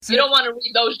You don't want to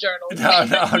read those journals.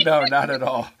 No, not at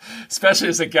all. Especially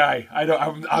as a guy,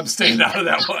 I'm staying out of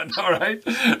that one. All right.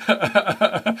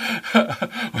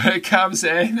 When it comes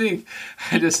to anything,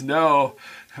 I just know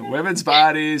women's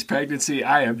bodies, pregnancy.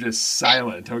 I am just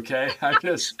silent. Okay. I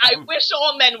wish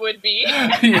all men would be.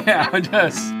 Yeah, I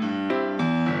just.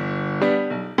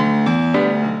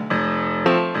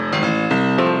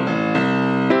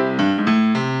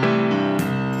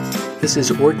 This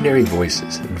is Ordinary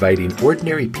Voices, inviting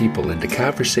ordinary people into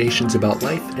conversations about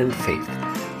life and faith.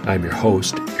 I'm your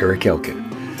host, Eric Elkin.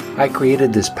 I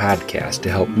created this podcast to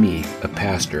help me, a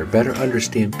pastor, better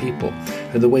understand people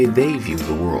and the way they view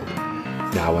the world.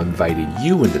 Now I'm inviting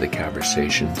you into the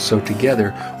conversation so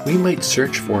together we might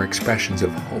search for expressions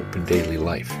of hope in daily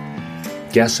life.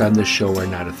 Guests on this show are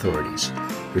not authorities.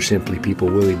 They're simply people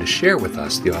willing to share with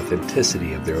us the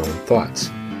authenticity of their own thoughts.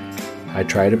 I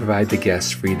try to provide the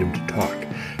guests freedom to talk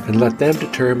and let them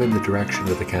determine the direction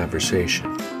of the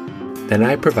conversation. Then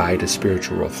I provide a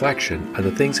spiritual reflection on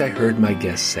the things I heard my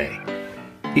guests say.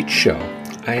 Each show,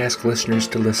 I ask listeners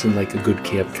to listen like a good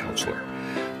camp counselor.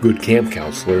 Good camp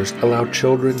counselors allow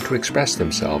children to express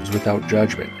themselves without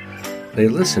judgment. They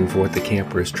listen for what the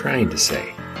camper is trying to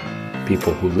say.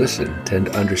 People who listen tend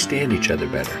to understand each other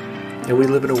better, and we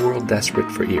live in a world desperate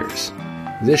for ears.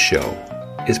 This show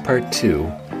is part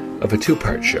 2 of a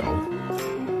 2-part show.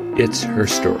 It's her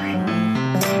story.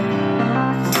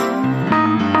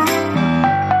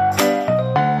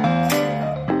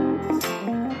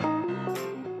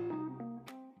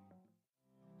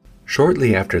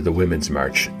 Shortly after the Women's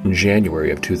March in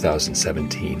January of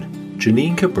 2017,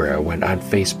 Janine Cabrera went on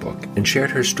Facebook and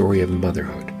shared her story of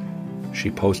motherhood.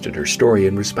 She posted her story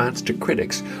in response to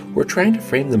critics who were trying to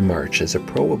frame the march as a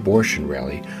pro-abortion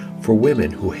rally for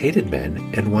women who hated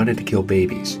men and wanted to kill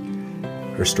babies.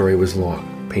 Her story was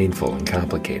long, painful, and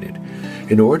complicated.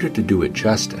 In order to do it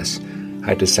justice,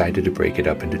 I decided to break it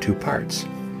up into 2 parts.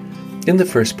 In the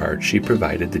first part, she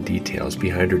provided the details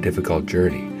behind her difficult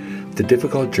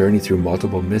journey through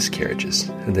multiple miscarriages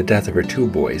and the death of her 2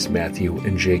 boys, Matthew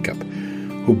and Jacob,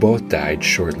 who both died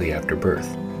shortly after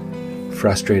birth.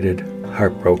 Frustrated,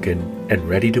 heartbroken, and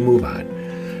ready to move on,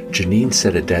 Janine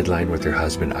set a deadline with her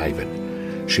husband,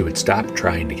 Ivan. She would stop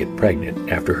trying to get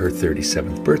pregnant after her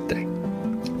 37th birthday.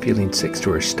 Feeling sick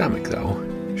to her stomach,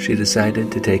 though, she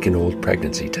decided to take an old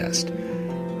pregnancy test.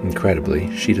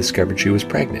 Incredibly, she discovered she was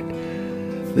pregnant.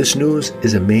 This news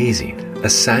is amazing, a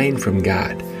sign from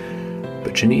God.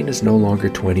 But Janine is no longer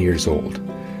 20 years old.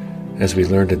 As we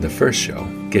learned in the first show,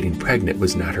 getting pregnant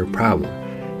was not her problem.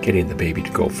 Getting the baby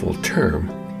to go full term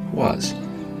was.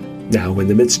 Now, in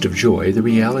the midst of joy, the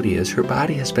reality is her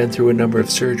body has been through a number of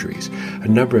surgeries, a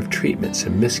number of treatments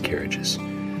and miscarriages.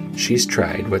 She's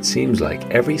tried what seems like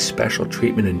every special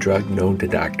treatment and drug known to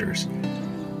doctors.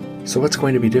 So what's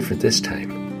going to be different this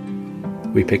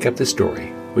time? We pick up the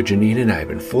story with Janine and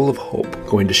Ivan full of hope,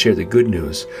 going to share the good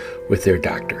news with their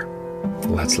doctor.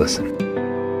 Let's listen.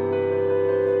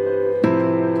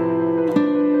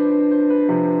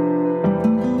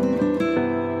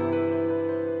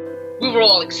 We were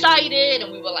all excited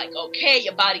and we were like, okay,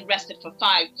 your body rested for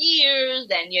 5 years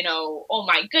and, oh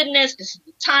my goodness, this is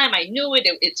the time. I knew it.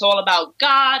 It's all about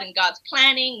God and God's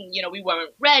planning. We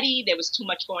weren't ready. There was too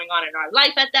much going on in our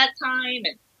life at that time.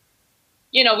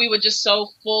 And, we were just so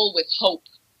full with hope.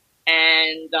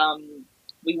 And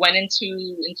we went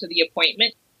into the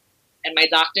appointment and my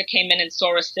doctor came in and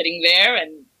saw us sitting there.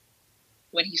 And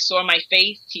when he saw my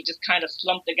face, he just kind of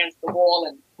slumped against the wall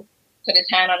and put his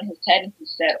hand on his head and he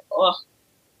said, "Oh,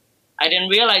 I didn't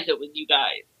realize it was you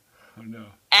guys." Oh, no.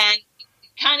 And it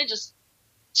kind of just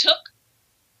took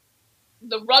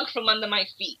the rug from under my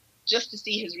feet just to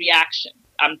see his reaction.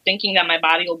 I'm thinking that my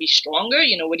body will be stronger.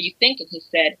 What do you think? And he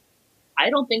said, "I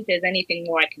don't think there's anything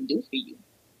more I can do for you."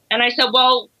 And I said,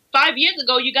 "Well, 5 years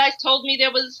ago, you guys told me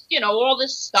there was, all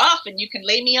this stuff and you can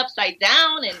lay me upside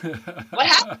down. And what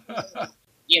happened?"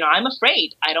 I'm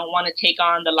afraid. I don't want to take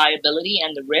on the liability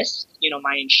and the risk,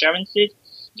 my insurances.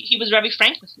 He was very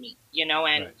frank with me, and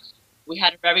right. We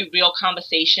had a very real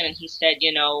conversation. And he said,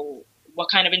 "What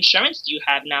kind of insurance do you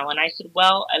have now?" And I said,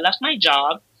 "Well, I left my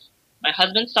job. My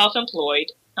husband's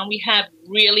self-employed and we have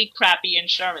really crappy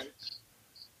insurance."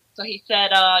 So he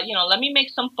said, let me make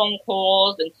some phone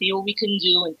calls and see what we can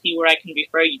do and see where I can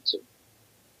refer you to.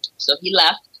 So he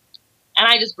left and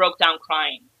I just broke down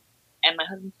crying. And my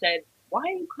husband said, "Why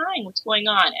are you crying? What's going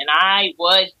on?" And I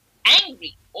was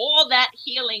angry. All that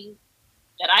healing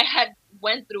that I had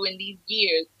went through in these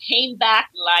years came back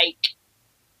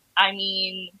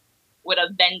with a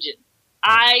vengeance.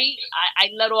 I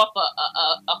let off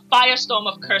a firestorm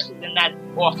of curses in that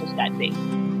office that day.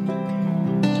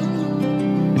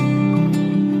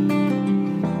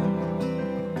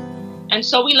 And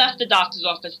so we left the doctor's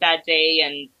office that day,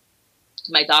 and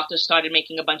my doctor started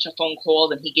making a bunch of phone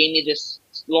calls, and he gave me this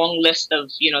long list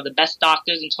of, the best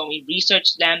doctors and told me,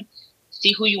 research them,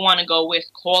 see who you want to go with,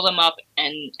 call them up,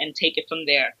 and take it from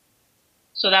there.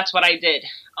 So that's what I did.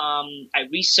 I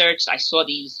researched, I saw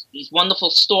these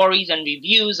wonderful stories and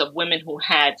reviews of women who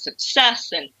had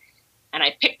success, and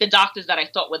I picked the doctors that I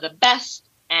thought were the best,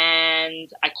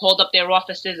 and I called up their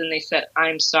offices, and they said,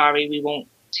 I'm sorry, we won't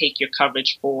take your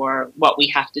coverage for what we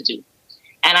have to do.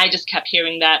 And I just kept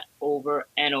hearing that over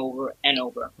and over and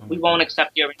over. We won't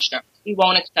accept your insurance. We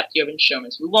won't accept your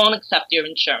insurance. We won't accept your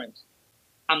insurance.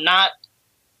 I'm not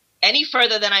any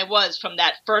further than I was from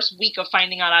that first week of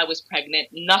finding out I was pregnant.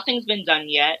 Nothing's been done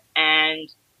yet. And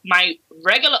my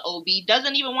regular OB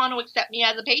doesn't even want to accept me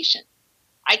as a patient.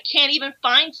 I can't even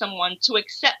find someone to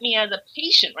accept me as a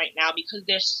patient right now because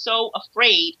they're so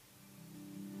afraid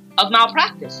of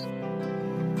malpractice.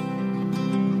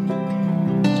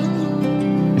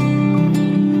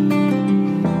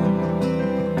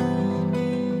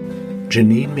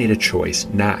 Janine made a choice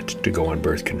not to go on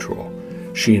birth control.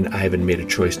 She and Ivan made a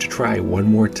choice to try one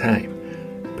more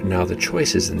time. But now the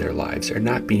choices in their lives are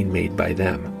not being made by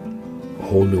them. A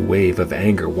whole new wave of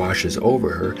anger washes over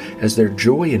her as their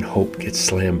joy and hope get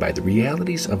slammed by the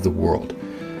realities of the world.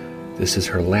 This is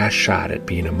her last shot at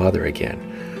being a mother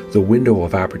again. The window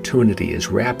of opportunity is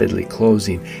rapidly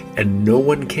closing, and no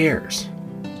one cares.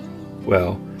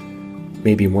 Well,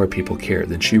 maybe more people care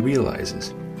than she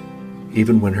realizes.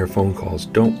 Even when her phone calls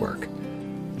don't work,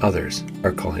 others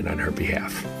are calling on her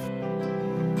behalf.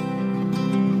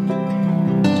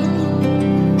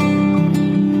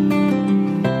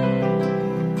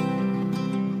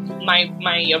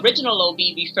 My original OB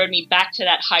referred me back to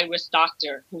that high-risk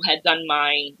doctor who had done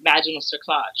my vaginal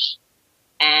cerclage.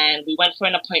 And we went for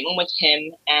an appointment with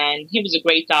him, and he was a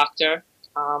great doctor,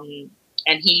 and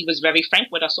he was very frank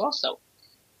with us also.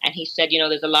 And he said,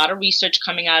 there's a lot of research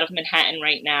coming out of Manhattan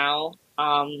right now,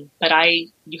 but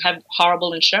you have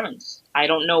horrible insurance. I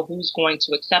don't know who's going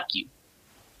to accept you.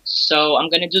 So I'm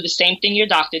going to do the same thing your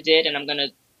doctor did, and I'm going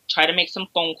to try to make some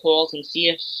phone calls and see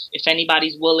if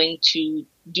anybody's willing to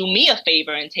do me a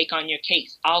favor and take on your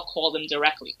case. I'll call them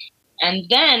directly. And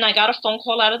then I got a phone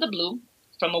call out of the blue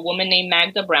from a woman named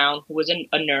Magda Brown, who was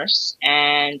a nurse,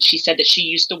 and she said that she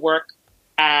used to work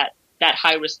at that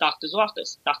high-risk doctor's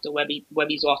office, Dr.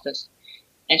 Webby's office.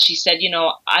 And she said,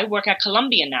 I work at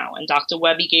Columbia now, and Dr.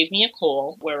 Webby gave me a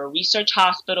call. We're a research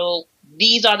hospital.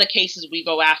 These are the cases we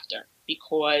go after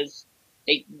because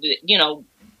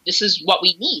this is what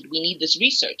we need. We need this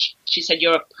research. She said,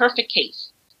 you're a perfect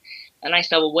case. And I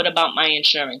said, well, what about my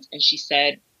insurance? And she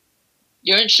said,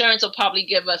 your insurance will probably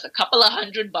give us a couple of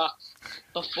 $100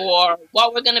 before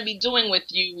what we're going to be doing with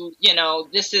you.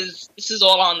 This is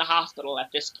all on the hospital at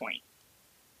this point.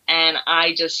 And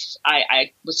I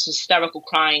was hysterical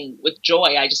crying with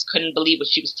joy. I just couldn't believe what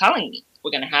she was telling me.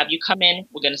 We're going to have you come in.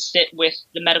 We're going to sit with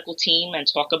the medical team and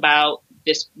talk about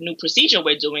this new procedure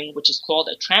we're doing, which is called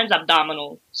a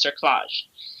transabdominal cerclage.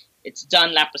 It's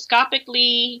done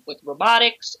laparoscopically with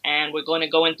robotics, and we're going to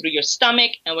go in through your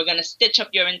stomach, and we're going to stitch up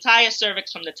your entire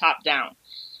cervix from the top down.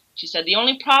 She said, the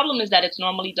only problem is that it's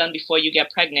normally done before you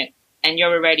get pregnant, and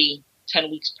you're already 10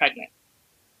 weeks pregnant.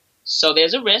 So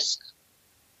there's a risk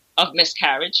of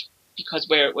miscarriage because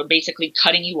we're basically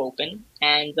cutting you open.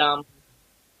 And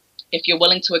if you're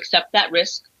willing to accept that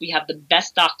risk, we have the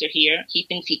best doctor here. He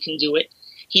thinks he can do it.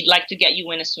 He'd like to get you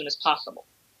in as soon as possible.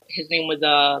 His name was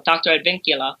Dr.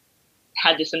 Advincula.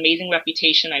 Had this amazing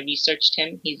reputation. I researched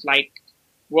him. He's like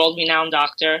world-renowned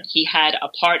doctor. He had a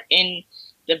part in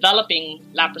developing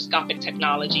laparoscopic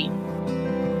technology.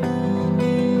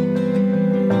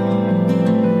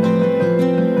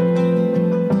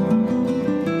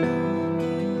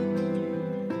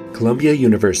 Columbia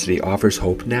University offers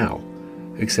hope now,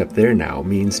 except their now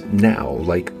means now,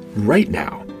 like right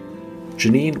now.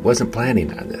 Janine wasn't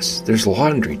planning on this. There's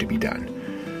laundry to be done.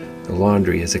 The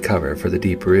laundry is a cover for the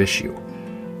deeper issue.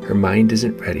 Her mind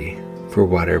isn't ready for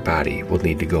what her body will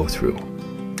need to go through.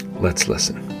 Let's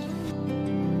listen.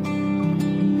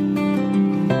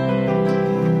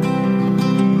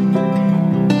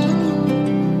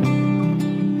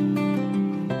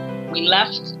 We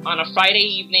left on a Friday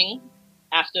evening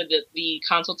after the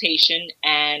consultation,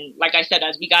 and like I said,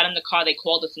 as we got in the car, they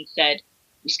called us and said,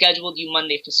 we scheduled you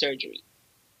Monday for surgery.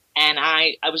 And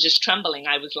I was just trembling.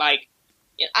 I was like,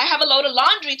 I have a load of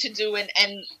laundry to do, and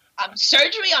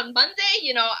surgery on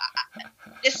Monday,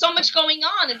 there's so much going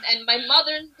on, and my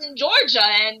mother's in Georgia,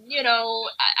 and,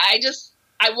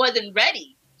 I wasn't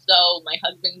ready. So my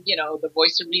husband, the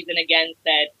voice of reason again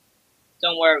said,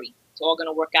 don't worry, It's all going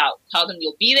to work out. Tell them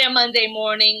you'll be there Monday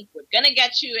morning. We're going to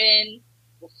get you in.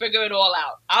 We'll figure it all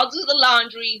out. I'll do the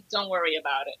laundry. Don't worry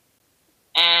about it.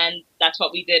 And that's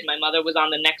what we did. My mother was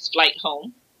on the next flight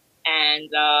home.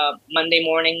 And Monday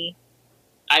morning,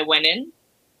 I went in,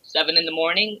 7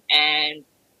 a.m, and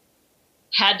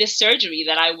had this surgery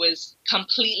that I was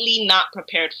completely not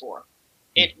prepared for.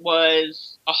 It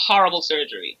was a horrible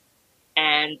surgery.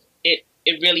 And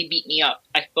it really beat me up.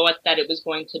 I thought that it was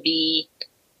going to be,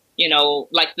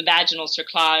 like the vaginal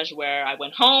cerclage where I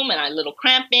went home and I had a little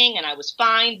cramping and I was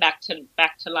fine, back to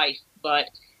life. But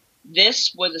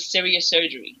this was a serious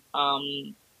surgery.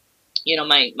 My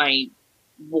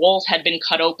walls had been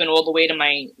cut open all the way to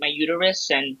my uterus,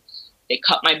 and they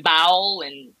cut my bowel.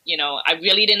 And, I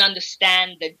really didn't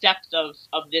understand the depth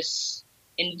of this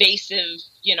invasive,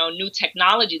 new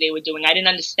technology they were doing. I didn't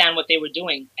understand what they were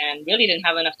doing and really didn't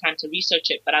have enough time to research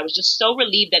it. But I was just so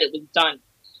relieved that it was done.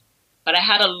 But I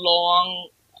had a long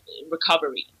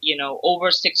recovery, over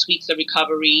 6 weeks of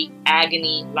recovery,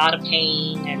 agony, a lot of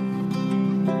pain.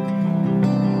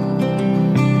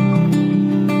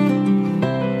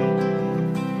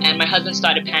 And my husband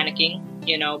started panicking,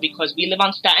 because we live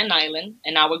on Staten Island,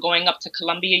 and now we're going up to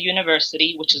Columbia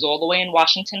University, which is all the way in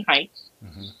Washington Heights.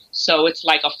 Mm-hmm. So it's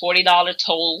like a $40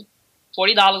 toll,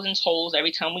 $40 in tolls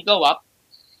every time we go up.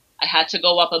 I had to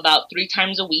go up about 3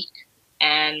 times a week.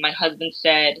 And my husband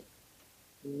said,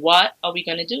 what are we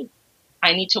going to do?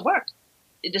 I need to work.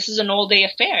 This is an all-day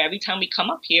affair. Every time we come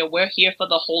up here, we're here for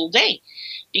the whole day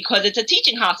because it's a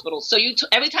teaching hospital. So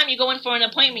every time you go in for an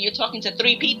appointment, you're talking to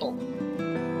 3 people.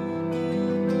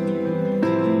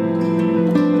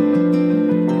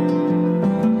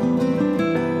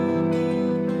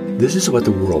 This is what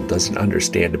the world doesn't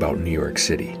understand about New York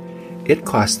City. It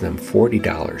costs them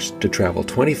 $40 to travel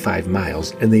 25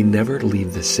 miles, and they never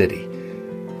leave the city.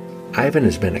 Ivan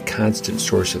has been a constant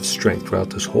source of strength throughout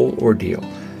this whole ordeal,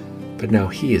 but now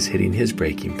he is hitting his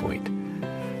breaking point.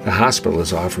 The hospital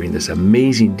is offering this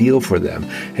amazing deal for them,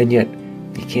 and yet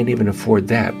he can't even afford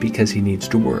that because he needs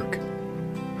to work.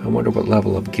 I wonder what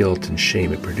level of guilt and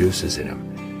shame it produces in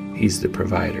him. He's the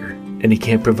provider, and he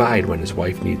can't provide when his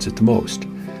wife needs it the most.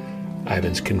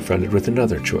 Ivan's confronted with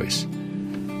another choice.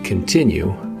 Continue,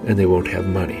 and they won't have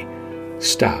money.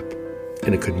 Stop,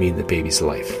 and it could mean the baby's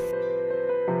life.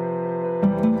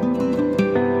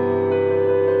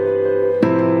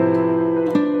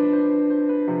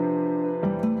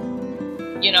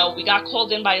 We got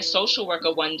called in by a social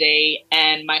worker one day,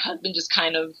 and my husband just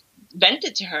kind of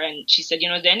vented to her, and she said,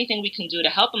 is there anything we can do to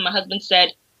help him? My husband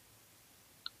said,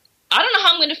 I don't know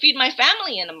how I'm going to feed my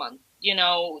family in a month.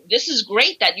 This is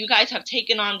great that you guys have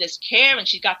taken on this care and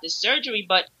she got this surgery,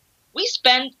 but we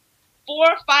spend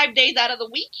 4 or 5 days out of the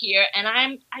week here, and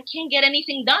I can't get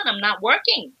anything done. I'm not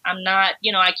working. I'm not,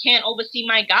 I can't oversee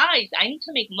my guys. I need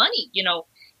to make money.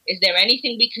 Is there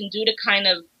anything we can do to kind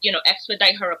of,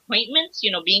 expedite her appointments,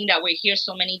 being that we're here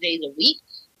so many days a week?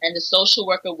 And the social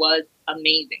worker was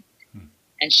amazing.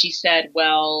 And she said,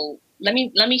 well, let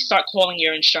me start calling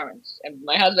your insurance. And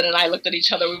my husband and I looked at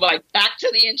each other. We were like, back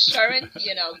to the insurance?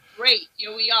 Great.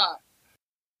 Here we are.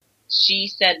 She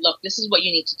said, look, this is what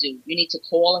you need to do. You need to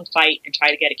call and fight and try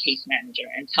to get a case manager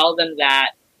and tell them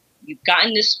that you've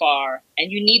gotten this far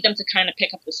and you need them to kind of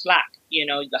pick up the slack.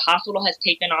 The hospital has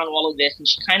taken on all of this. And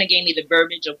she kind of gave me the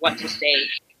verbiage of what to say.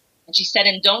 And she said,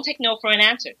 and don't take no for an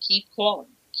answer. Keep calling.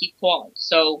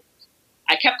 So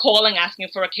I kept calling, asking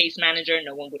for a case manager.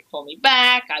 No one would call me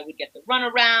back. I would get the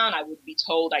runaround. I would be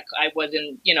told I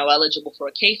wasn't, eligible for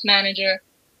a case manager.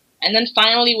 And then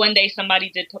finally, one day, somebody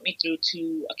did put me through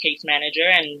to a case manager,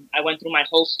 and I went through my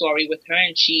whole story with her,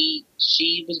 and she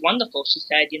was wonderful. She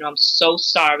said, I'm so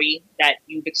sorry that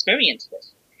you've experienced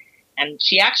this. And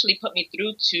she actually put me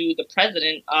through to the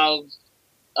president of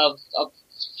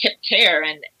Hip Care,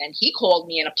 and he called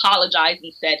me and apologized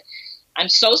and said, I'm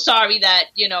so sorry that,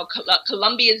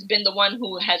 Columbia has been the one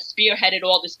who has spearheaded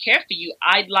all this care for you.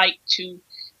 I'd like to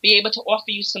be able to offer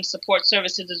you some support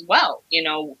services as well.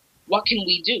 What can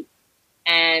we do?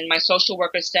 And my social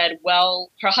worker said, well,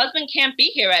 her husband can't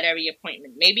be here at every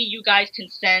appointment. Maybe you guys can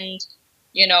send,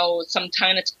 some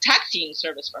kind of taxiing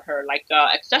service for her, like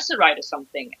Accessoride or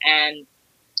something. And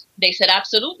they said,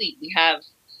 absolutely. We have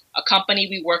a company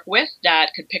we work with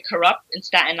that could pick her up in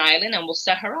Staten Island, and we'll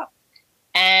set her up.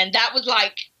 And that was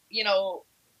like, the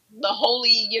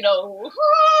holy,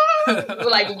 we're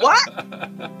like, what?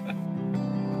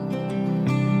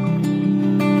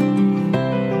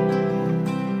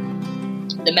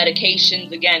 The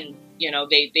medications, again,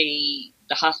 the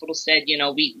the hospital said,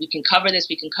 we can cover this,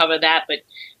 we can cover that, but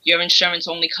your insurance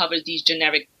only covers these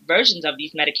generic versions of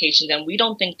these medications, and we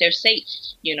don't think they're safe.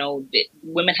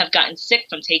 Women have gotten sick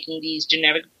from taking these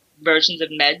generic versions of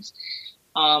meds.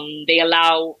 They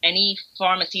allow any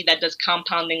pharmacy that does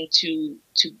compounding to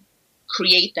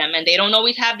create them, and they don't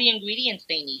always have the ingredients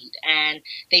they need, and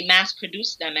they mass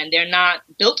produce them, and they're not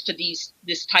built for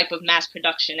this type of mass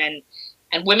production,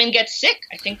 and women get sick.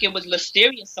 I think it was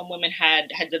listeria some women had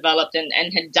developed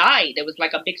and had died. There was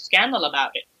like a big scandal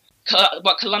about it.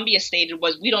 What Columbia stated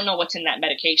was, we don't know what's in that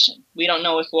medication. We don't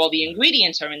know if all the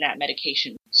ingredients are in that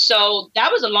medication. So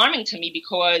that was alarming to me,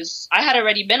 because I had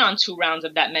already been on 2 rounds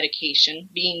of that medication,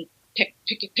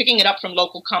 picking it up from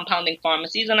local compounding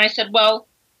pharmacies. And I said, well,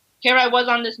 here I was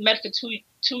on this med for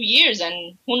two years,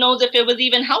 and who knows if it was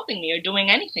even helping me or doing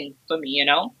anything for me,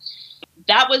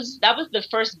 That was the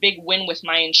first big win with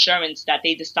my insurance, that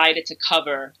they decided to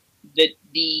cover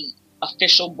the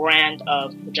official brand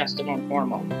of progesterone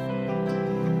hormone.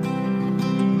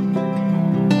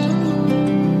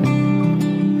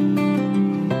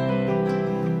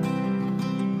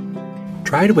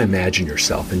 Try to imagine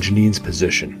yourself in Janine's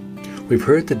position. We've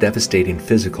heard the devastating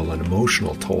physical and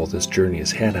emotional toll this journey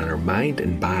has had on her mind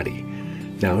and body.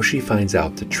 Now she finds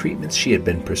out the treatments she had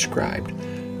been prescribed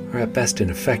are at best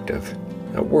ineffective,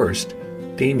 at worst,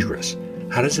 dangerous.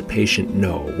 How does a patient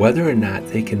know whether or not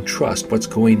they can trust what's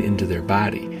going into their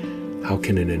body? How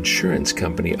can an insurance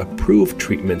company approve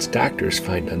treatments doctors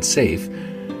find unsafe,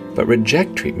 but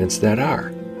reject treatments that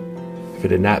are? If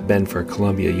it had not been for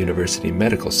Columbia University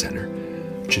Medical Center,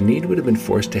 Janine would have been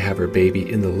forced to have her baby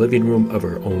in the living room of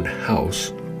her own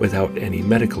house without any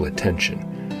medical attention.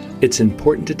 It's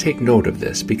important to take note of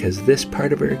this, because this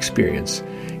part of her experience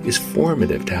is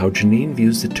formative to how Janine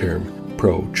views the term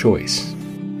pro-choice.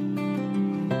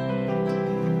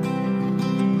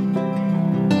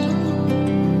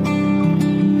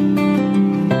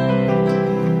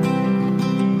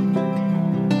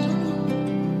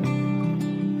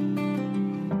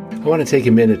 I want to take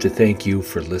a minute to thank you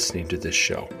for listening to this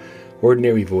show.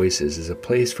 Ordinary Voices is a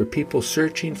place for people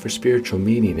searching for spiritual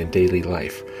meaning in daily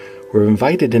life. We're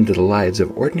invited into the lives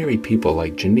of ordinary people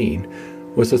like Janine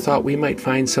with the thought we might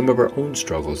find some of our own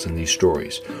struggles in these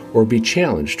stories, or be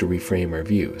challenged to reframe our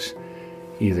views.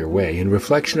 Either way, in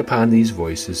reflection upon these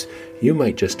voices, you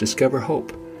might just discover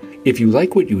hope. If you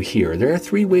like what you hear, there are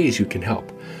 3 ways you can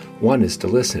help. One is to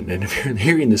listen, and if you're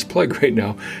hearing this plug right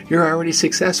now, you're already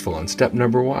successful on step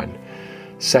number 1.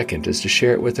 Second is to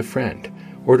share it with a friend,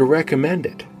 or to recommend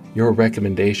it. Your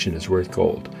recommendation is worth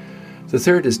gold. The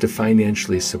third is to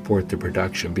financially support the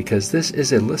production, because this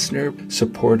is a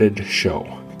listener-supported show.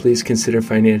 Please consider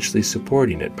financially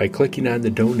supporting it by clicking on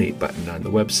the donate button on the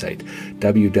website,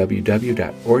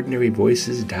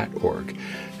 www.ordinaryvoices.org.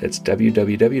 That's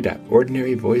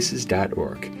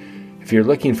www.ordinaryvoices.org. If you're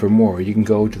looking for more, you can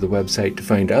go to the website to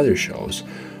find other shows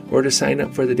or to sign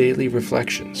up for the daily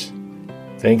reflections.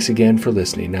 Thanks again for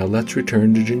listening. Now let's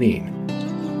return to Janine.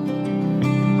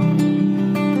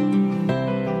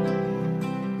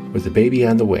 With the baby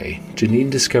on the way, Janine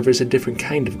discovers a different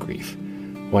kind of grief,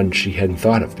 one she hadn't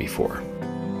thought of before.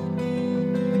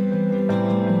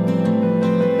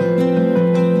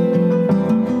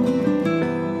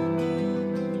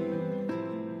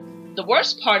 The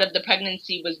worst part of the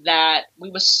pregnancy was that we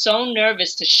were so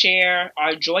nervous to share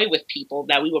our joy with people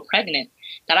that we were pregnant,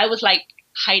 that I was like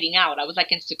hiding out. I was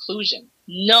like in seclusion.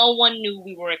 No one knew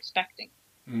we were expecting.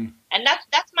 And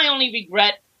that's my only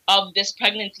regret of this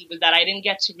pregnancy, was that I didn't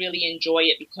get to really enjoy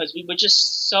it, because we were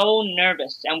just so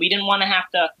nervous, and we didn't want to have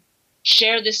to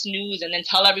share this news and then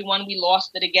tell everyone we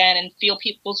lost it again and feel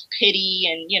people's pity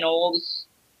and, all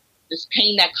this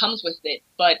pain that comes with it.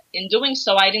 But in doing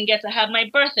so, I didn't get to have my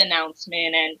birth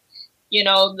announcement and,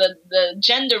 the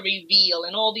gender reveal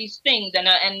and all these things, and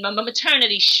a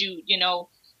maternity shoot.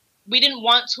 We didn't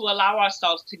want to allow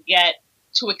ourselves to get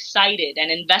too excited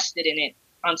and invested in it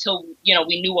until,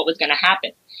 we knew what was going to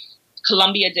happen.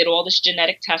 Columbia did all this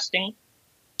genetic testing.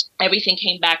 Everything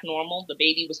came back normal. The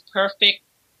baby was perfect.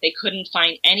 They couldn't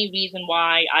find any reason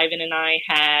why Ivan and I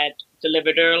had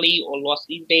delivered early or lost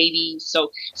these babies.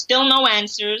 So still no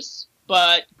answers,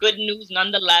 but good news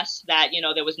nonetheless that,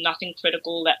 there was nothing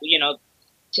critical that,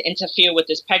 to interfere with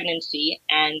this pregnancy.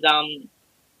 And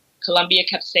Columbia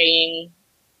kept saying,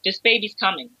 this baby's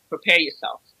coming. Prepare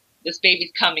yourself. This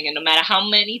baby's coming. And no matter how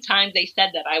many times they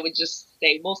said that, I would just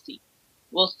say, we'll see.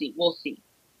 We'll see. We'll see.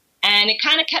 And it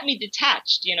kind of kept me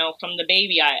detached, from the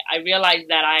baby. I realized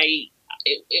that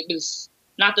it was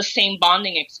not the same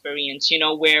bonding experience,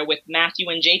 where with Matthew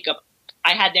and Jacob,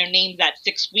 I had their names at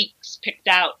 6 weeks picked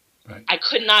out. Right. I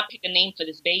could not pick a name for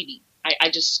this baby. I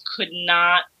just could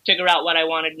not figure out what I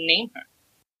wanted to name her.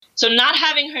 So not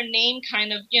having her name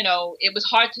kind of, it was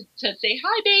hard to say,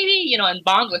 hi, baby, and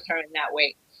bond with her in that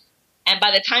way. And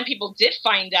by the time people did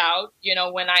find out,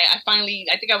 when I finally,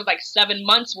 I think I was like 7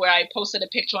 months where I posted a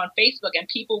picture on Facebook and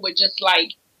people were just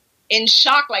like in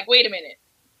shock, like, wait a minute,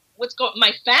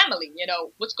 my family,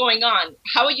 what's going on?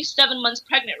 How are you 7 months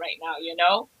pregnant right now,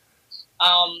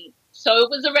 So it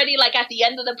was already like at the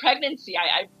end of the pregnancy.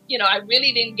 I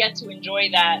really didn't get to enjoy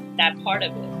that part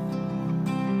of it.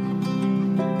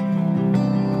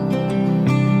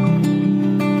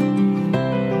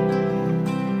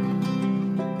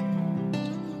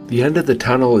 The end of the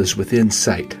tunnel is within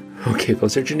sight. Okay,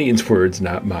 those are Janine's words,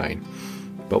 not mine.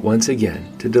 But once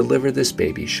again, to deliver this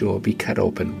baby, she will be cut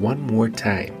open one more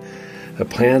time. The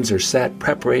plans are set,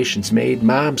 preparations made,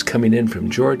 mom's coming in from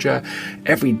Georgia.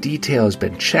 Every detail has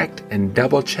been checked and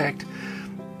double-checked.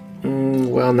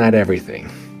 Well, not everything.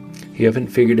 You haven't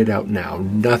figured it out now.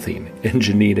 Nothing in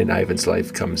Janine and Ivan's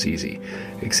life comes easy,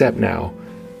 except now,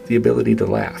 the ability to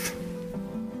laugh.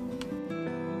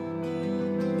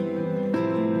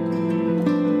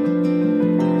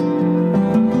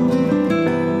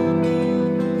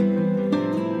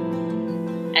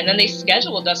 And then they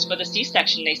scheduled us for the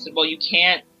C-section. They said, well, you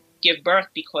can't give birth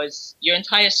because your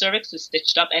entire cervix is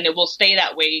stitched up and it will stay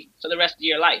that way for the rest of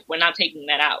your life. We're not taking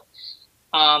that out.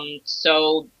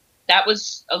 So that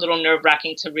was a little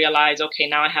nerve-wracking to realize, okay,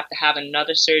 now I have to have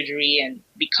another surgery and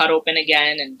be cut open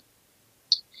again.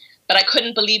 But I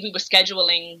couldn't believe we were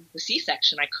scheduling the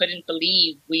C-section. I couldn't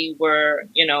believe we were,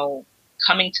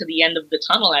 coming to the end of the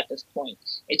tunnel at this point.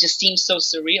 It just seemed so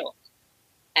surreal.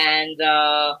 And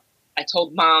I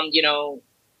told Mom,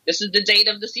 this is the date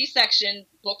of the C-section.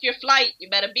 Book your flight. You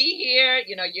better be here.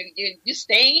 You're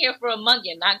staying here for a month.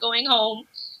 You're not going home.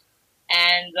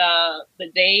 And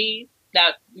the day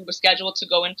that we were scheduled to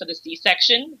go in for the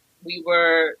C-section, we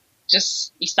were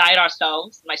just beside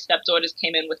ourselves. My stepdaughters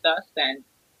came in with us, and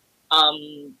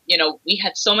we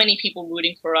had so many people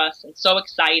rooting for us and so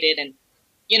excited. And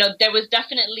there was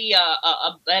definitely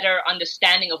a better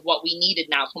understanding of what we needed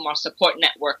now from our support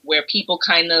network, where people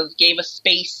kind of gave us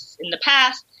space in the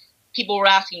past. People were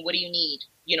asking, what do you need?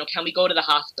 Can we go to the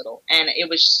hospital? And it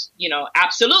was,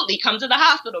 absolutely come to the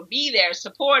hospital, be there,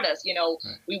 support us. Right.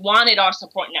 We wanted our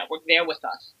support network there with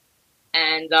us.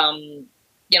 And,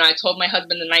 I told my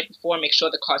husband the night before, make sure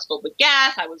the car's filled with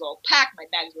gas. I was all packed. My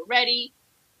bags were ready.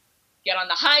 Get on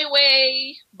the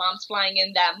highway. Mom's flying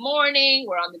in that morning.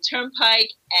 We're on the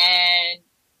turnpike and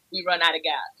we run out of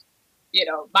gas.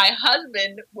 My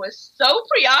husband was so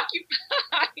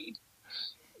preoccupied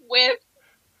with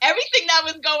everything that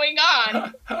was going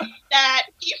on that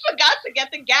he forgot to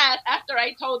get the gas after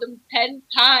I told him 10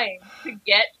 times to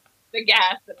get the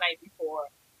gas the night before.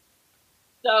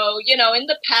 So, in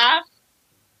the past,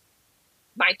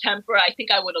 my temper, I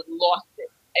think I would have lost it.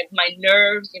 My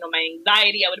nerves, my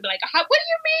anxiety, I would have been like, what do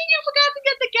you mean you forgot to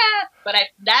get the gas?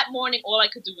 But that morning, all I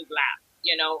could do was laugh,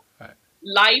 Right.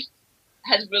 Life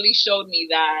has really showed me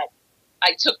that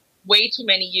I took way too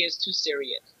many years too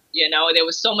serious. There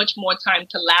was so much more time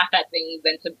to laugh at things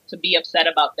than to be upset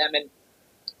about them. And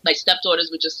my stepdaughters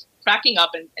were just cracking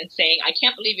up and saying, I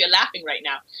can't believe you're laughing right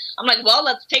now. I'm like, well,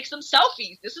 let's take some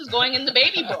selfies. This is going in the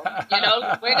baby book.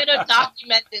 We're going to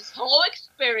document this whole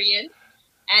experience.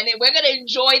 And we're going to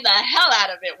enjoy the hell out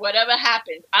of it, whatever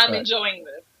happens. I'm Right. enjoying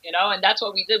this, and that's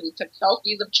what we did. We took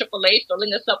selfies of AAA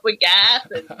filling us up with gas.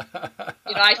 And,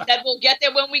 I said, we'll get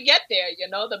there when we get there.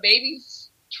 The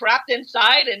baby's trapped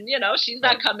inside and, she's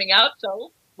not Right. coming out.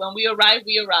 So when we arrive,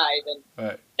 we arrive. And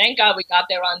Right. Thank God we got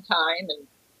there on time and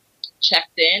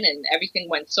checked in and everything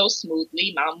went so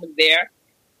smoothly. Mom was there.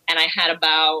 And I had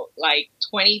about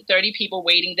 20, 30 people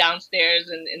waiting downstairs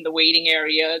in the waiting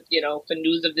area, for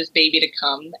news of this baby to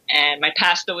come. And my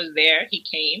pastor was there. He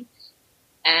came.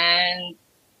 And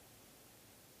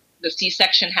the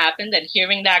C-section happened. And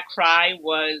hearing that cry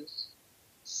was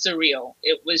surreal.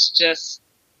 It was just,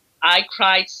 I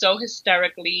cried so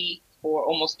hysterically for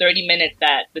almost 30 minutes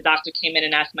that the doctor came in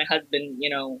and asked my husband,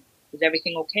 is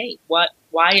everything okay?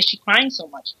 Why is she crying so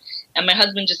much? And my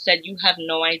husband just said, you have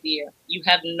no idea. You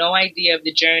have no idea of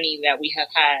the journey that we have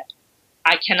had.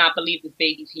 I cannot believe this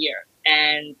baby's here.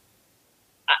 And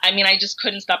I just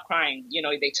couldn't stop crying.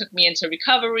 They took me into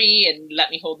recovery and let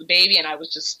me hold the baby. And I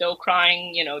was just still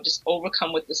crying, just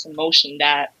overcome with this emotion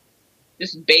that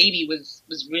this baby was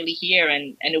really here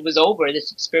and it was over.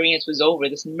 This experience was over.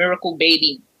 This miracle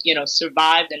baby,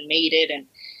 survived and made it. And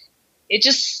it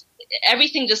just,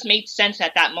 everything just made sense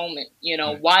at that moment,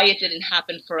 Right. Why it didn't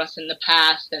happen for us in the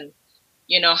past and,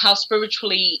 how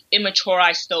spiritually immature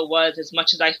I still was, as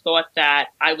much as I thought that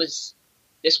I was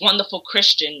this wonderful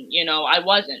Christian, I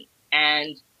wasn't.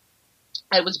 And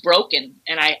I was broken,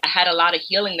 and I had a lot of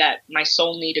healing that my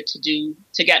soul needed to do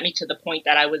to get me to the point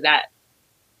that I was at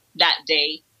that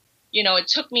day. It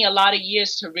took me a lot of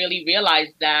years to really realize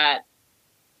that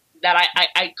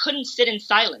I couldn't sit in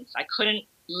silence. I couldn't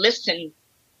listen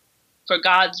for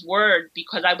God's word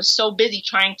because I was so busy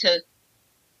trying to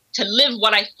live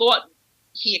what I thought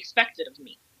he expected of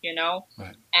me,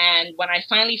 Right. And when I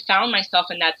finally found myself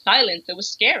in that silence, it was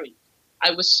scary.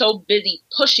 I was so busy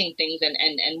pushing things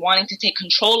and wanting to take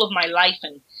control of my life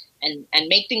and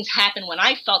make things happen when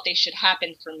I felt they should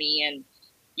happen for me, and,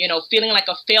 feeling like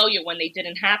a failure when they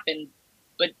didn't happen.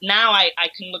 But now I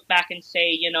can look back and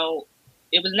say,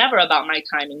 it was never about my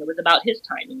timing. It was about his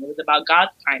timing. It was about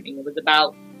God's timing. It was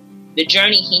about the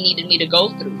journey he needed me to go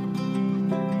through.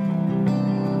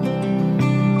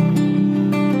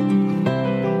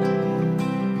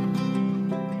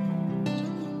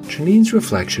 Janine's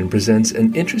reflection presents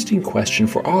an interesting question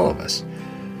for all of us.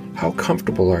 How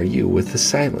comfortable are you with the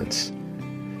silence?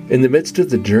 In the midst of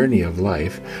the journey of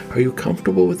life, are you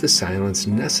comfortable with the silence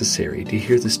necessary to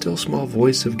hear the still small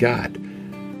voice of God?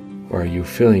 Or are you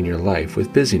filling your life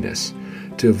with busyness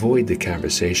to avoid the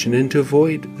conversation and to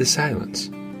avoid the silence?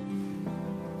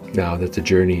 Now that the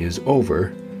journey is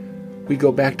over, we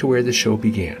go back to where the show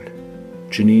began.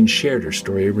 Janine shared her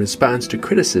story in response to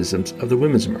criticisms of the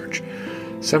Women's March.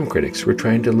 Some critics were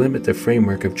trying to limit the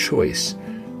framework of choice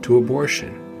to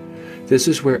abortion. This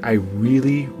is where I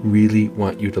really, really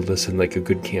want you to listen like a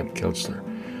good camp counselor.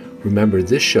 Remember,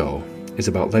 this show is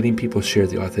about letting people share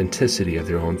the authenticity of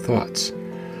their own thoughts.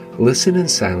 Listen in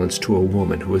silence to a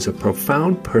woman who is a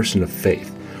profound person of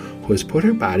faith, who has put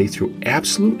her body through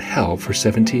absolute hell for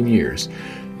 17 years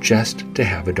just to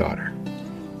have a daughter.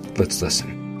 Let's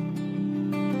listen.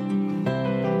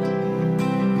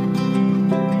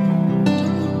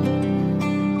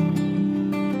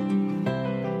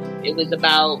 It was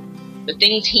about the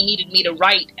things he needed me to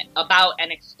write about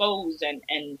and expose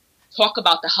and talk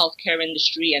about the healthcare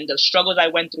industry and the struggles I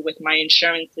went through with my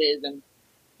insurances and,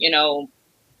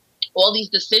 all these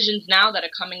decisions now that are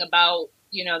coming about,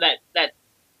 that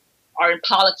are in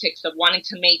politics of wanting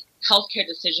to make healthcare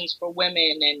decisions for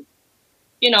women. And,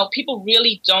 people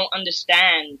really don't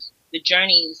understand the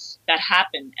journeys that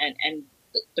happen and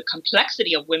the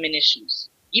complexity of women issues.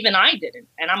 Even I didn't.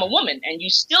 And I'm a woman, and you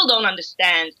still don't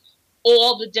understand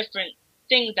all the different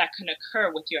things that can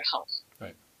occur with your health,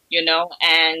 right.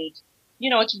 And,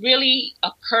 it's really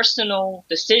a personal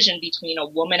decision between a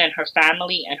woman and her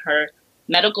family and her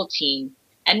medical team,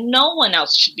 and no one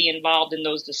else should be involved in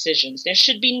those decisions. There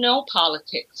should be no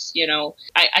politics.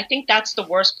 I think that's the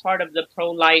worst part of the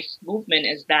pro-life movement,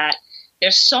 is that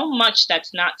there's so much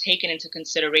that's not taken into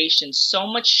consideration. So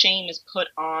much shame is put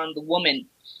on the woman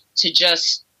to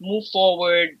just move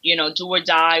forward, do or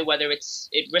die, whether it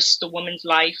risks the woman's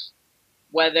life,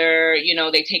 whether,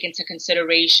 they take into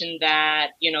consideration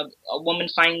that, a woman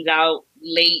finds out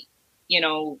late,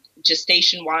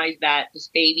 gestation-wise that this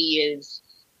baby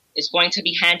is going to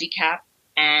be handicapped,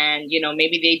 and,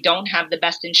 maybe they don't have the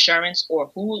best insurance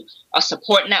or a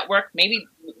support network. Maybe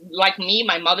like me,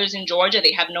 my mother's in Georgia.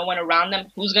 They have no one around them.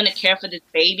 Who's going to care for this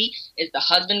baby? Is the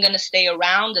husband going to stay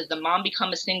around? Does the mom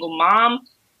become a single mom?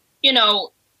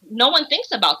 No one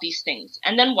thinks about these things.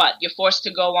 And then what? You're forced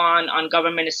to go on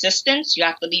government assistance. You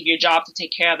have to leave your job to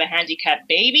take care of a handicapped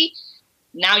baby.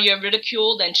 Now you're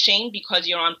ridiculed and shamed because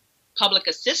you're on public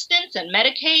assistance and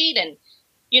Medicaid. And,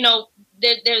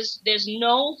 there's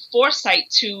no foresight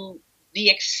to the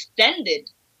extended,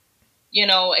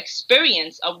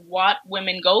 experience of what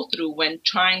women go through when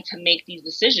trying to make these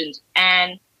decisions.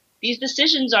 And these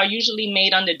decisions are usually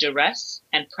made under duress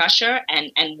and pressure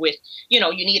and with, you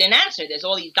need an answer. There's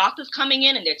all these doctors coming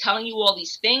in and they're telling you all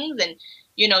these things, and,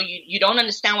 you don't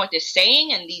understand what they're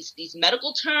saying, and these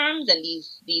medical terms and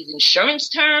these insurance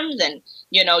terms, and,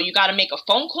 you got to make a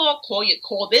phone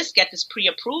call this, get this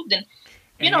pre-approved. And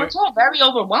it's all very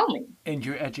overwhelming. And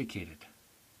you're educated.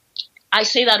 I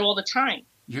say that all the time.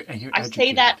 I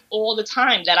say that all the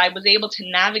time, that I was able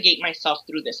to navigate myself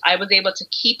through this. I was able to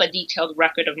keep a detailed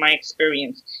record of my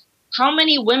experience. How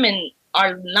many women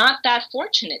are not that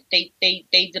fortunate? They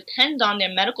depend on their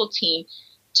medical team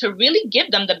to really give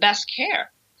them the best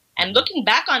care. And looking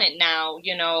back on it now,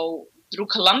 through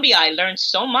Columbia, I learned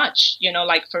so much.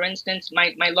 Like, for instance,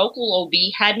 my local OB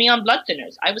had me on blood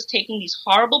thinners. I was taking these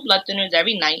horrible blood thinners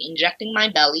every night, injecting my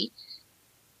belly,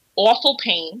 awful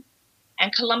pain.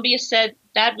 And Columbia said,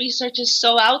 that research is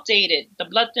so outdated. The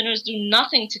blood thinners do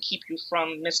nothing to keep you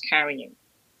from miscarrying.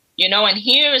 And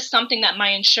here is something that my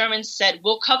insurance said,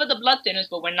 we'll cover the blood thinners,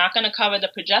 but we're not going to cover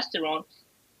the progesterone.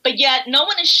 But yet no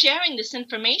one is sharing this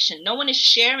information. No one is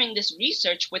sharing this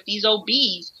research with these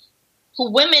OBs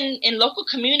who women in local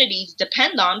communities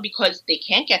depend on because they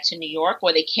can't get to New York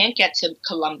or they can't get to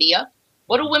Columbia.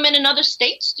 What do women in other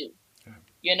states do?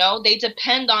 You know, they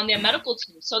depend on their medical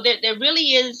team. So there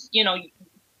really is, you know,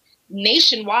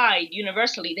 nationwide,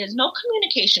 universally, there's no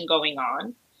communication going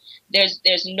on.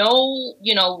 There's no,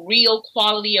 you know, real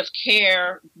quality of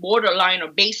care, borderline or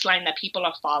baseline that people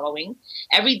are following.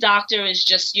 Every doctor is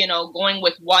just, you know, going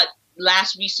with what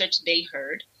last research they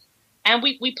heard. And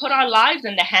we put our lives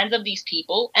in the hands of these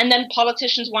people. And then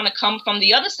politicians want to come from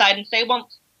the other side and say, well,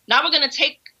 now we're going to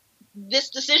take this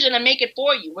decision and make it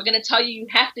for you. We're going to tell you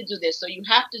have to do this or you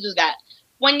have to do that.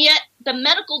 When yet the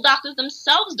medical doctors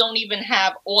themselves don't even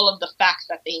have all of the facts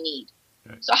that they need.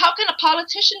 Right. So how can a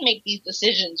politician make these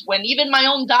decisions when even my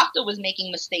own doctor was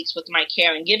making mistakes with my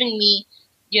care and giving me,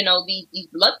 you know, these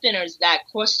blood thinners that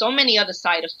cause so many other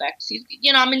side effects? He's,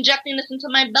 you know, I'm injecting this into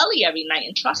my belly every night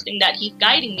and trusting that he's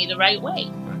guiding me the right way.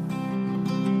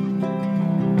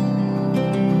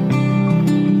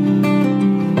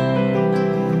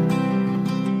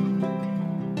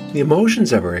 The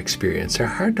emotions of her experience are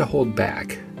hard to hold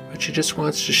back, but she just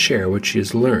wants to share what she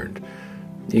has learned.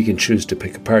 You can choose to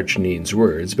pick apart Janine's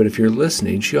words, but if you're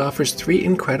listening, she offers 3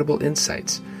 incredible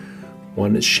insights.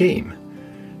 One is shame.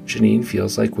 Janine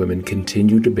feels like women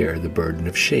continue to bear the burden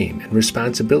of shame and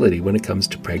responsibility when it comes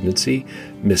to pregnancy,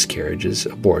 miscarriages,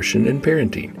 abortion, and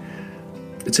parenting.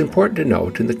 It's important to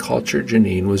note in the culture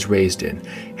Janine was raised in,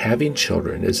 having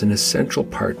children is an essential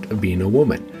part of being a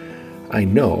woman. I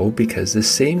know because the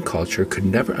same culture could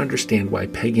never understand why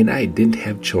Peggy and I didn't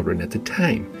have children at the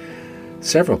time.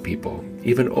 Several people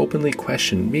even openly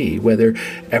questioned me whether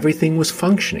everything was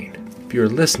functioning. If you're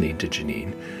listening to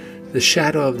Janine, the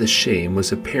shadow of the shame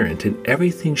was apparent in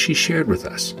everything she shared with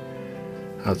us.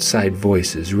 Outside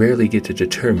voices rarely get to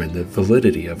determine the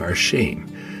validity of our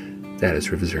shame. That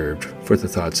is reserved for the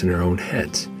thoughts in our own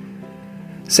heads.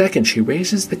 Second, she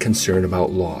raises the concern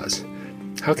about laws.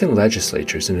 How can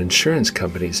legislatures and insurance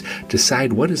companies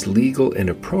decide what is legal and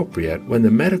appropriate when the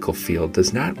medical field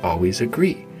does not always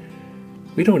agree?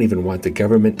 We don't even want the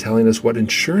government telling us what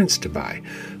insurance to buy,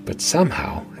 but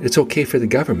somehow it's okay for the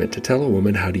government to tell a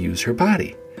woman how to use her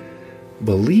body.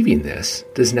 Believing this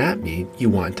does not mean you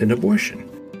want an abortion.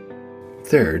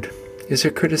 Third is her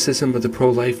criticism of the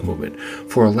pro-life movement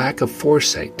for a lack of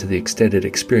foresight to the extended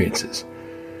experiences.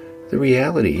 The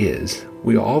reality is,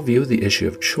 we all view the issue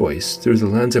of choice through the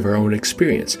lens of our own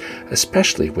experience,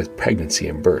 especially with pregnancy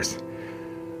and birth.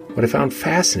 What I found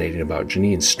fascinating about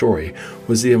Janine's story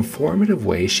was the informative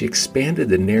way she expanded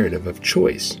the narrative of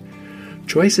choice.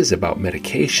 Choice is about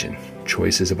medication.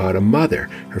 Choice is about a mother,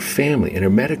 her family, and her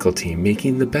medical team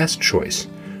making the best choice.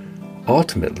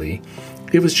 Ultimately,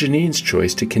 it was Janine's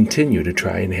choice to continue to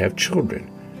try and have children.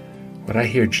 What I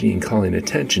hear Janine calling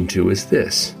attention to is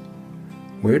this.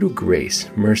 Where do grace,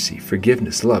 mercy,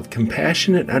 forgiveness, love,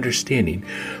 compassion, and understanding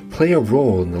play a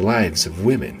role in the lives of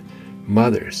women,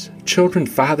 mothers, children,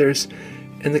 fathers,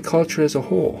 and the culture as a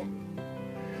whole?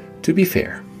 To be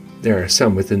fair, there are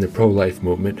some within the pro-life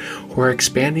movement who are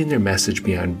expanding their message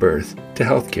beyond birth to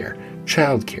healthcare,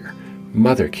 childcare,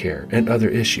 mother care, and other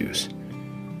issues.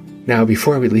 Now,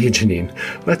 before we leave Janine,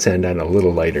 let's end on a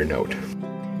little lighter note.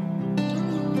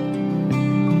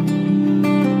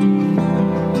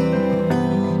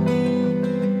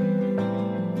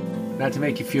 Not to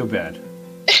make you feel bad,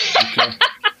 okay?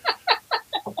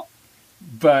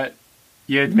 But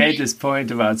you had made this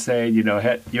point about saying, you know,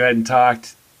 you hadn't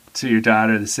talked to your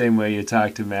daughter the same way you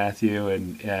talked to Matthew,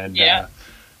 and yeah.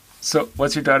 So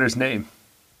what's your daughter's name?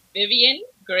 Vivian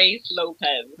Grace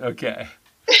Lopez. Okay.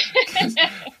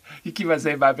 You keep on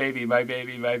saying my baby, my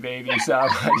baby, my baby. So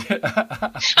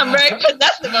I'm very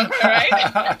possessive of her, right?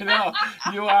 I know,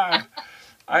 you are.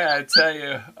 I gotta tell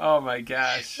you, oh my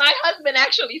gosh. My husband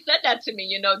actually said that to me,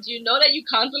 you know, do you know that you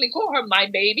constantly call her my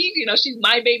baby? You know, she's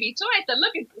my baby too. I said,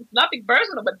 look, it's nothing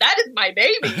personal, but that is my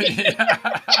baby.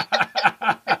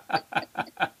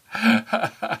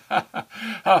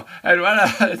 Oh,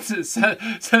 and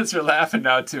since we're laughing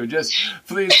now too, just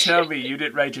please tell me you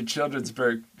didn't write your children's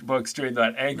books during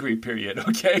that angry period,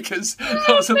 okay? Because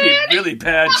those will be really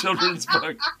bad children's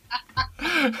books.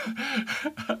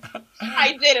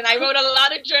 I did, and I wrote a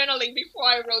lot of journaling before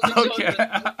I wrote the children's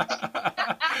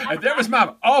books. And there was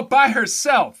Mama all by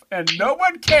herself, and no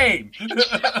one came.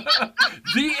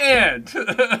 The end.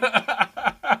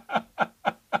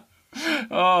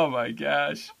 Oh my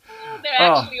gosh. They're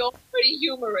actually all pretty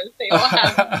humorous. They all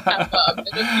have a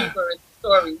bit of humor in the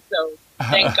story. So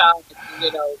thank God,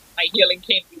 you know, my healing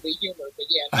came through the humor. But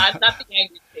yeah, not the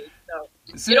angry stage, no.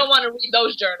 You don't want to read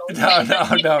those journals.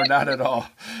 No, not at all.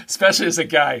 Especially as a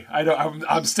guy.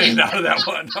 I'm staying out of that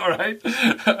one, all right?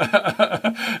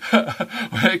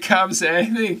 When it comes to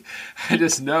anything, I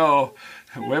just know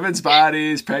women's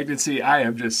bodies, pregnancy, I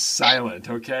am just silent,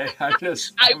 okay? I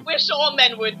wish all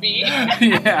men would be.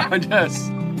 Yeah, I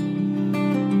just...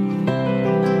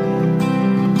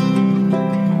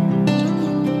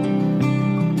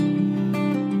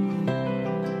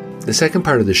 The second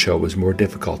part of the show was more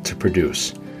difficult to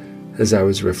produce. As I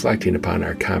was reflecting upon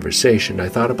our conversation, I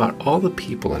thought about all the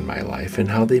people in my life and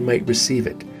how they might receive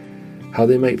it, how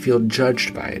they might feel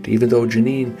judged by it, even though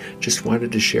Janine just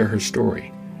wanted to share her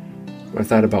story. I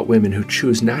thought about women who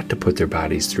choose not to put their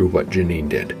bodies through what Janine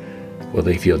did. Will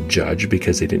they feel judged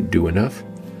because they didn't do enough?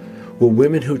 Will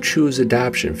women who choose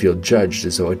adoption feel judged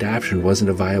as though adoption wasn't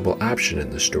a viable option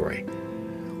in the story?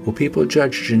 Will people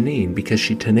judge Janine because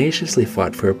she tenaciously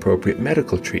fought for appropriate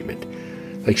medical treatment,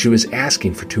 like she was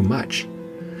asking for too much?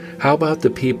 How about the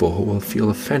people who will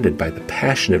feel offended by the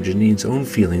passion of Janine's own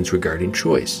feelings regarding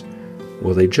choice?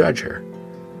 Will they judge her?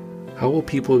 How will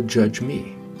people judge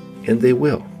me? And they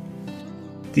will.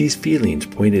 These feelings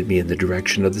pointed me in the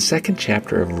direction of the second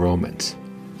chapter of Romans.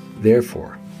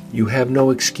 Therefore, you have no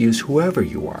excuse, whoever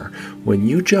you are, when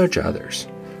you judge others.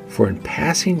 For in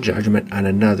passing judgment on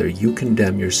another, you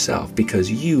condemn yourself,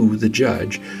 because you, the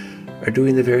judge, are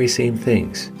doing the very same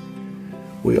things.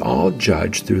 We all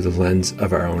judge through the lens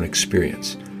of our own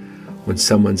experience. When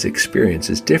someone's experience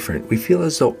is different, we feel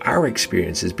as though our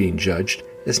experience is being judged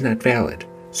as not valid.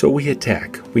 So we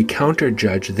attack, we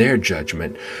counter-judge their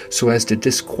judgment so as to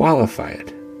disqualify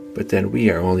it. But then we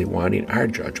are only wanting our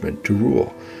judgment to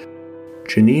rule.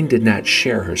 Janine did not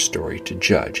share her story to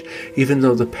judge, even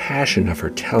though the passion of her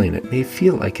telling it may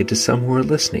feel like it to some who are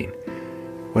listening.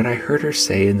 What I heard her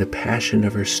say in the passion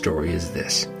of her story is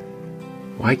this: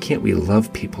 why can't we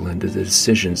love people into the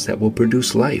decisions that will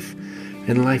produce life,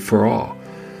 and life for all?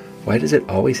 Why does it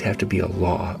always have to be a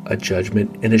law, a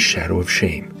judgment, and a shadow of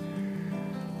shame?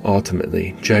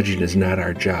 Ultimately, judging is not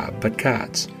our job, but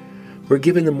God's. We're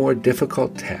given the more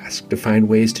difficult task to find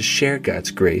ways to share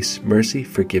God's grace, mercy,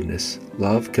 forgiveness,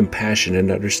 love, compassion, and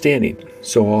understanding,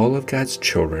 so all of God's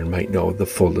children might know the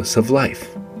fullness of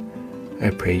life. I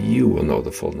pray you will know the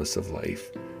fullness of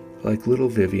life, like little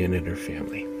Vivian and her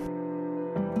family.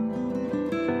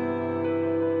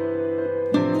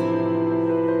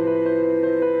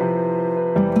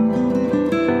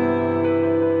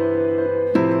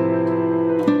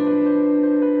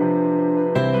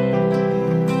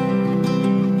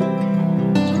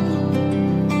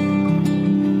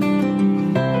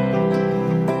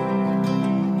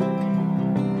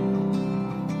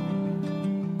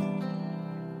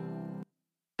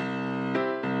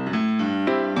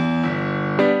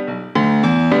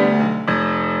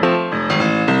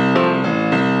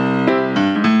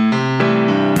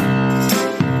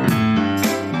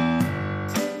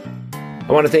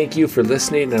 I want to thank you for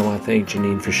listening, and I want to thank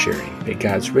Janine for sharing. May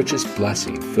God's richest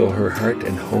blessing fill her heart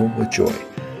and home with joy.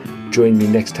 Join me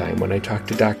next time when I talk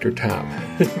to Dr. Tom.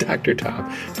 Dr.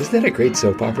 Tom. Isn't that a great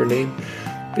soap opera name?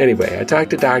 Anyway, I talked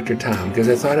to Dr. Tom because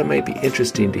I thought it might be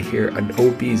interesting to hear an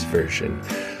OB's version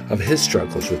of his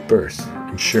struggles with birth,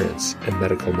 insurance, and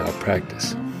medical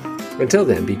malpractice. Until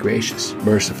then, be gracious,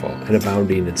 merciful, and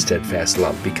abounding in steadfast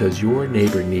love, because your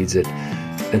neighbor needs it,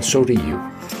 and so do you.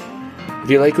 If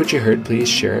you like what you heard, please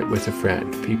share it with a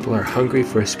friend. People are hungry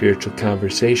for a spiritual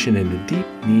conversation and in deep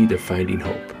need of finding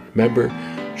hope. Remember,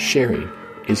 sharing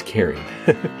is caring.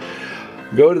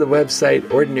 Go to the website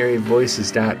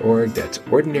ordinaryvoices.org. That's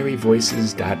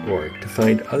ordinaryvoices.org to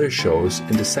find other shows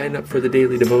and to sign up for the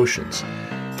daily devotions.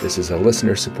 This is a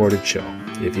listener-supported show.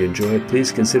 If you enjoy it,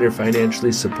 please consider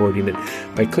financially supporting it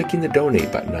by clicking the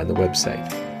donate button on the website,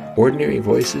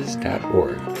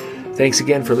 ordinaryvoices.org. Thanks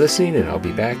again for listening, and I'll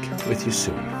be back with you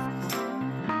soon.